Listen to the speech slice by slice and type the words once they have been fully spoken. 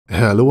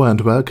Hello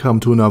and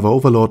welcome to another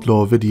Overlord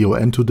lore video,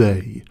 and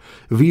today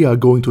we are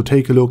going to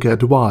take a look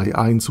at why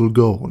Ainz Ooal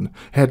Gown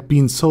had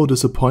been so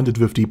disappointed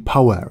with the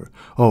power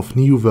of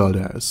New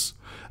Worlders.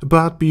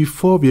 But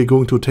before we are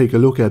going to take a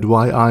look at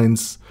why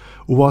Ainz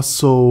was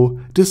so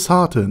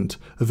disheartened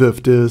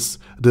with this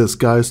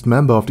disguised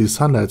member of the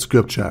Sunlight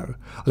Scripture,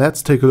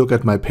 let's take a look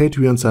at my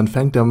Patreons and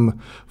thank them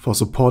for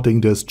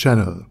supporting this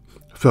channel.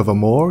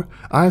 Furthermore,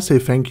 I say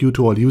thank you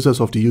to all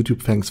users of the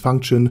YouTube thanks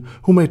function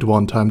who made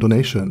one-time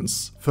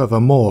donations.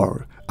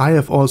 Furthermore, I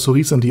have also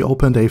recently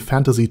opened a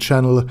fantasy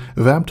channel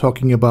where I'm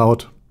talking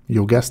about,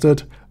 you guessed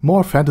it,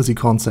 more fantasy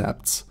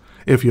concepts.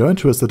 If you're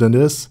interested in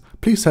this,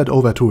 please head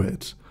over to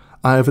it.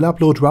 I will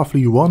upload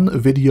roughly one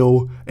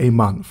video a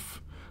month,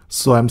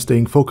 so I'm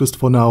staying focused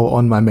for now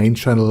on my main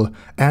channel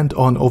and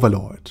on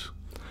Overlord.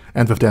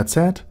 And with that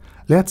said,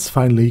 let's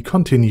finally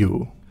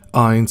continue.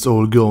 Ainz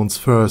Ooal Gown's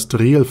first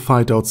real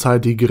fight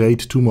outside the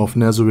Great Tomb of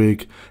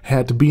Nezarec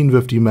had been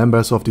with the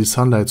members of the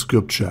Sunlight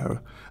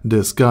Scripture,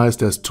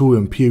 disguised as two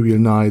Imperial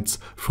Knights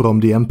from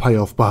the Empire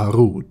of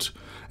Baharut,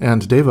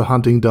 and they were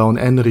hunting down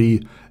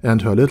Enri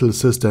and her little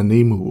sister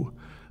Nemu.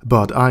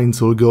 But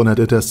Ainz Ooal Gown had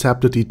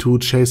intercepted the two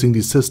chasing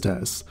the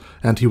sisters,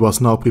 and he was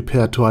now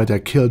prepared to either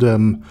kill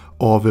them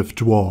or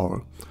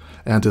withdraw.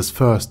 And his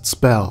first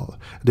spell,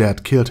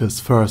 that killed his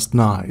first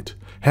knight,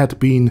 had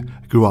been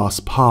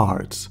Grasp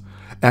Heart.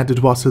 And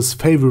it was his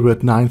favorite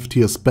 9th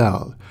tier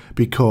spell,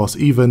 because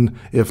even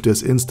if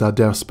this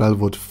insta-death spell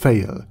would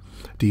fail,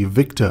 the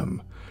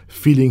victim,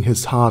 feeling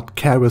his heart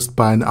caressed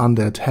by an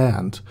undead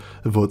hand,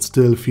 would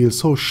still feel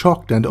so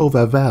shocked and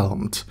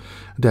overwhelmed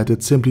that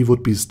it simply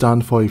would be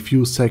stunned for a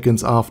few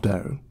seconds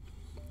after.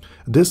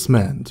 This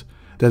meant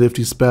that if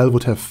the spell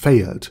would have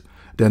failed,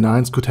 then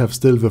Ainz could have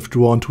still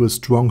withdrawn to his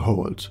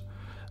stronghold,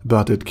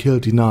 but it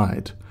killed the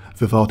knight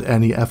without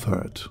any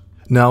effort.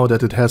 Now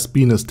that it has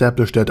been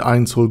established that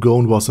Ainz Ooal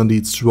Gown was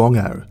indeed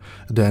stronger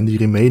than the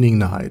remaining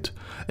knight,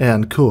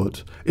 and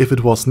could, if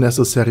it was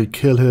necessary,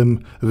 kill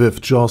him with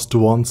just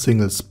one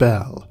single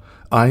spell,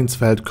 Ainz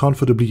felt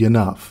comfortably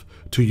enough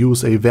to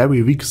use a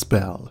very weak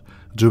spell,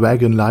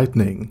 Dragon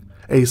Lightning,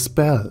 a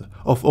spell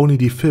of only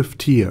the 5th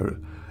tier,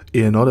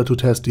 in order to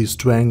test the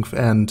strength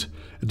and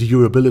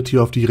durability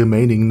of the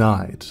remaining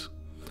knight.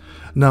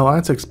 Now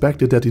Ainz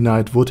expected that the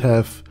knight would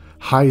have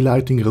high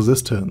lightning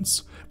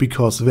resistance,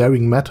 because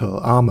wearing metal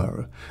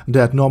armor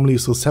that normally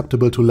is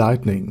susceptible to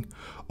lightning,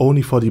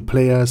 only for the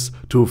players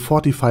to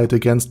fortify it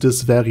against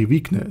this very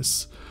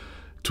weakness,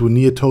 to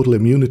near total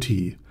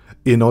immunity,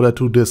 in order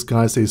to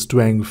disguise a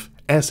strength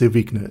as a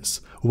weakness,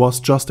 was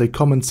just a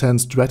common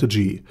sense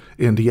strategy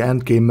in the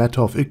endgame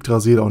meta of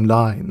Yggdrasil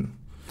Online.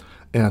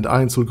 And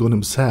Ainz Ooal Gown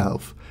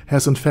himself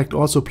has in fact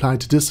also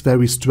applied this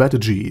very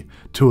strategy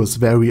to his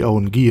very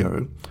own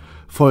gear,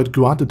 for it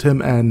granted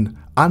him an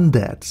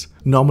undead,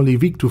 normally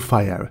weak to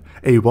fire,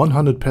 a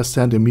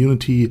 100%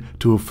 immunity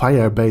to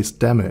fire-based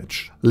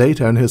damage.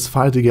 Later in his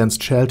fight against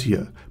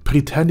Sheltir,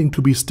 pretending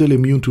to be still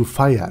immune to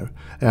fire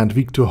and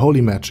weak to holy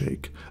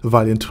magic,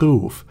 while in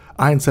truth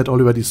Ainz had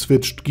already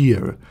switched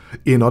gear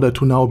in order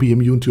to now be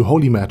immune to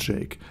holy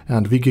magic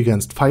and weak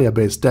against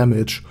fire-based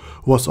damage,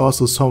 was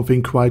also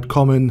something quite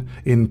common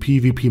in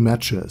PvP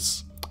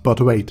matches.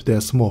 But wait,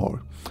 there's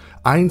more.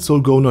 Ainz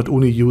Ooal Gown not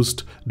only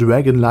used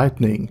Dragon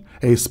Lightning,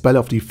 a spell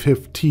of the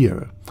 5th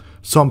tier,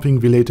 something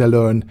we later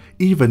learn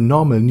even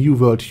normal New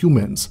World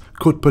humans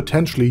could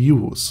potentially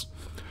use.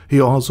 He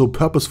also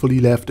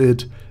purposefully left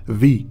it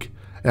weak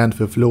and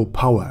with low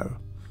power.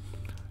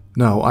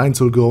 Now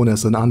Ainz Ooal Gown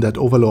as an undead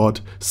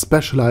overlord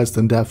specialized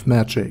in death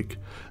magic,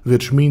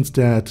 which means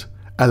that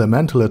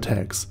elemental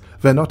attacks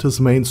were not his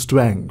main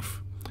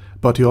strength,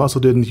 but he also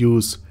didn't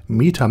use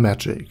meta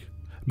magic,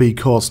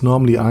 because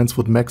normally Ainz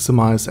would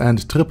maximize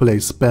and triple a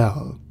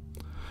spell.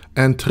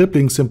 And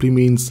tripling simply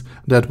means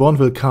that one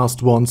will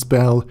cast one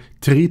spell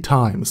 3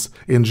 times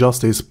in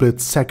just a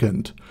split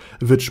second,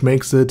 which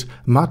makes it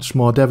much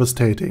more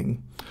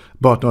devastating.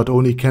 But not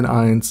only can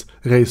Ainz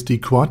raise the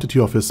quantity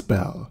of his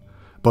spell,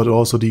 but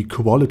also the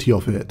quality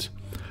of it,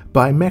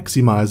 by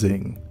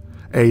maximizing.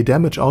 A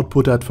damage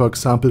output that, for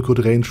example,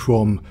 could range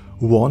from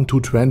 1 to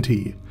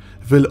 20,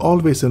 will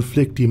always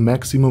inflict the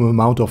maximum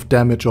amount of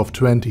damage of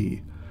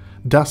 20.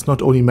 Thus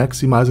not only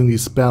maximizing the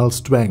spell's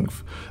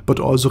strength, but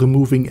also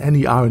removing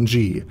any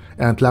RNG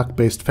and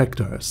luck-based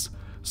factors,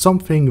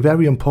 something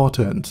very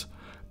important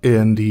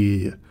in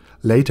the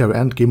later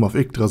endgame of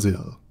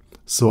Yggdrasil.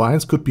 So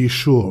Ainz could be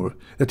sure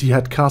that he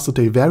had casted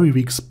a very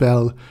weak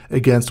spell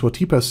against what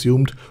he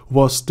presumed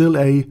was still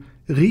a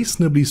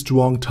reasonably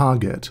strong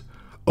target,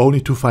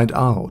 only to find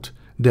out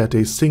that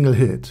a single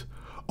hit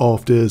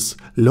of this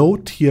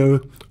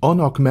low-tier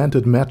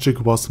unaugmented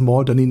magic was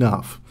more than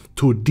enough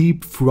to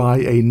deep fry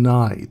a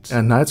knight.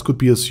 And knights could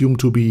be assumed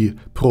to be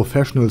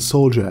professional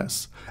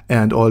soldiers,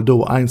 and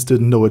although Ainz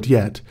didn't know it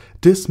yet,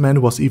 this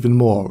man was even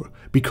more,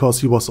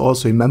 because he was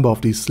also a member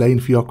of the slain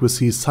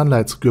theocracy's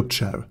Sunlight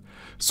Scripture.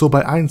 So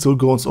by Ainz Ooal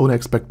Gown's own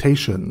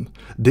expectation,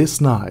 this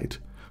knight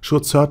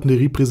should certainly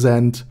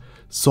represent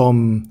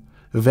some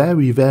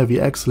very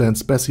excellent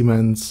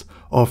specimens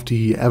of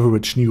the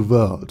average New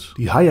World,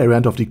 the higher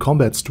end of the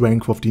combat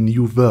strength of the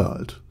New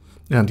World,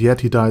 and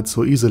yet he died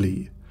so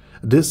easily.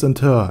 This in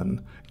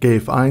turn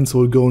gave Ainz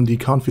Ooal Gown the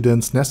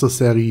confidence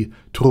necessary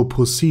to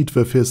proceed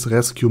with his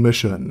rescue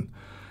mission,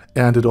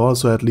 and it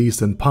also, at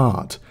least in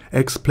part,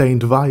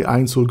 explained why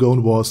Ainz Ooal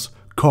Gown was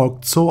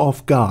caught so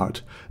off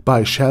guard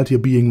by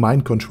Sheltir being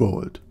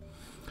mind-controlled.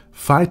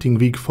 Fighting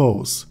weak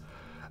foes,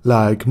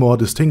 like more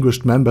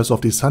distinguished members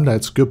of the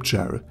Sunlight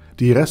Scripture,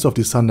 the rest of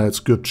the Sunlight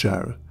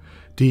Scripture,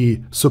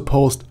 the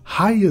supposed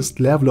highest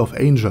level of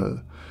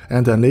angel,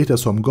 and then later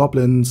some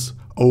goblins,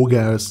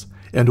 ogres,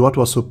 and what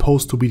was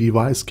supposed to be the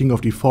wise king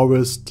of the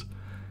forest,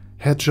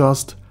 had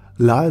just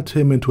lulled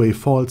him into a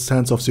false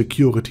sense of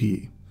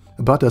security.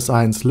 But as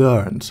Ainz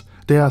learned,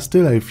 there are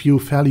still a few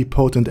fairly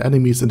potent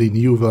enemies in the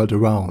New World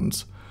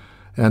around,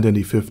 and in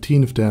the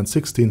 15th and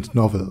 16th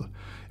novel,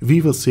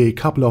 we will see a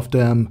couple of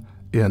them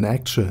in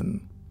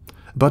action.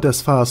 But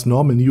as far as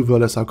normal New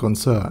Worlders are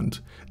concerned,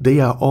 they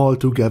are all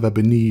together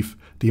beneath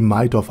the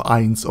might of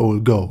Ainz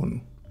Ooal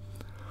Gown.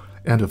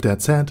 And with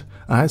that said,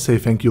 I say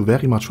thank you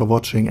very much for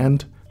watching,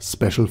 and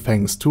special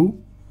thanks to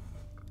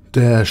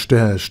Bad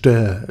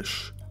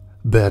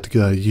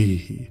Guy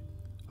Yee,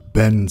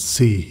 Ben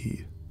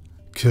C,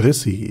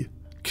 Chrissy,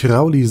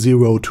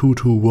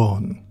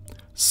 Crowley0221,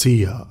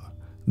 Sia,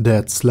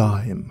 Dead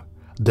Slime,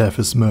 Death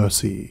is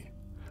Mercy,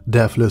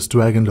 Deathless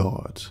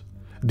Dragonlord,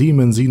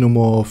 Demon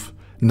Xenomorph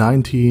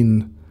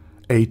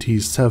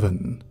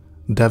 1987,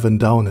 Devin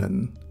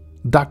Downen,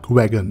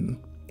 Duckwagon,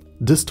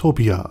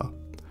 Dystopia,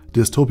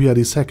 Dystopia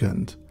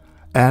II,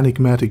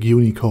 Enigmatic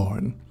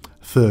Unicorn,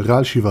 Phil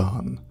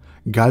Ralshivan,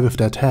 Guy with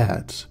That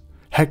Hat,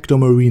 Hector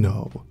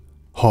Marino,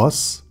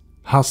 Hoss,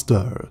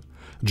 Huster,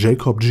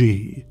 Jacob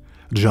G,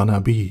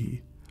 Jonna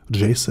B,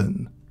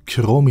 Jason,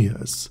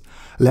 Chromius,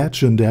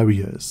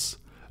 Legendarius,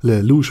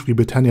 Lelouch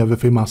Britannia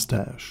with a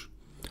Mustache,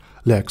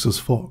 Lexus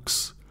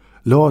Fox,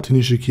 Lord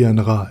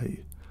Nishikian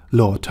Rai,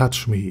 Lord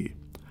Touch Me,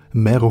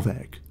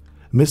 Merovec,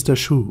 Mr.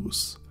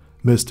 Shoes,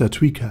 Mr.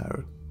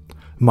 Tweaker,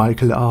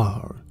 Michael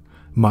R,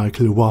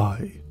 Michael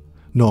Y,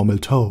 Normal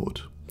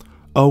Toad,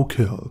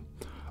 Okill,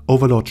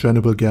 Overlord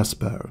General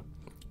Gasper,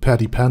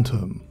 Paddy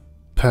Pantom,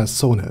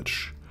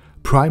 Personage,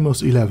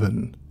 Primus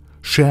 11,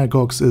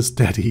 Shergox is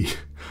Daddy,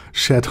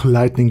 Shadow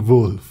Lightning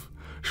Wolf,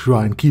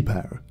 Shrine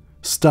Keeper,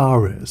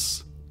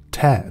 Staris,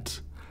 Ted,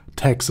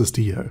 Texas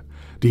Deer,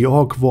 the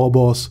Orc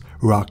Warboss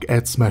Rock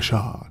Ed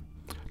Smasher,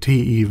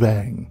 T.E.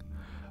 Wang,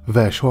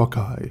 Vash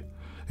Hawkeye,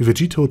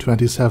 Vegito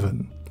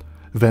 27,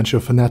 Venture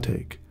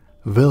Fanatic,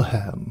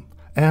 Wilhelm,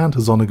 and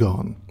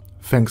Zonegon.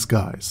 Thanks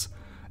guys.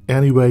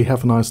 Anyway,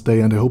 have a nice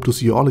day, and I hope to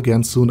see you all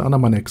again soon under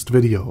my next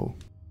video.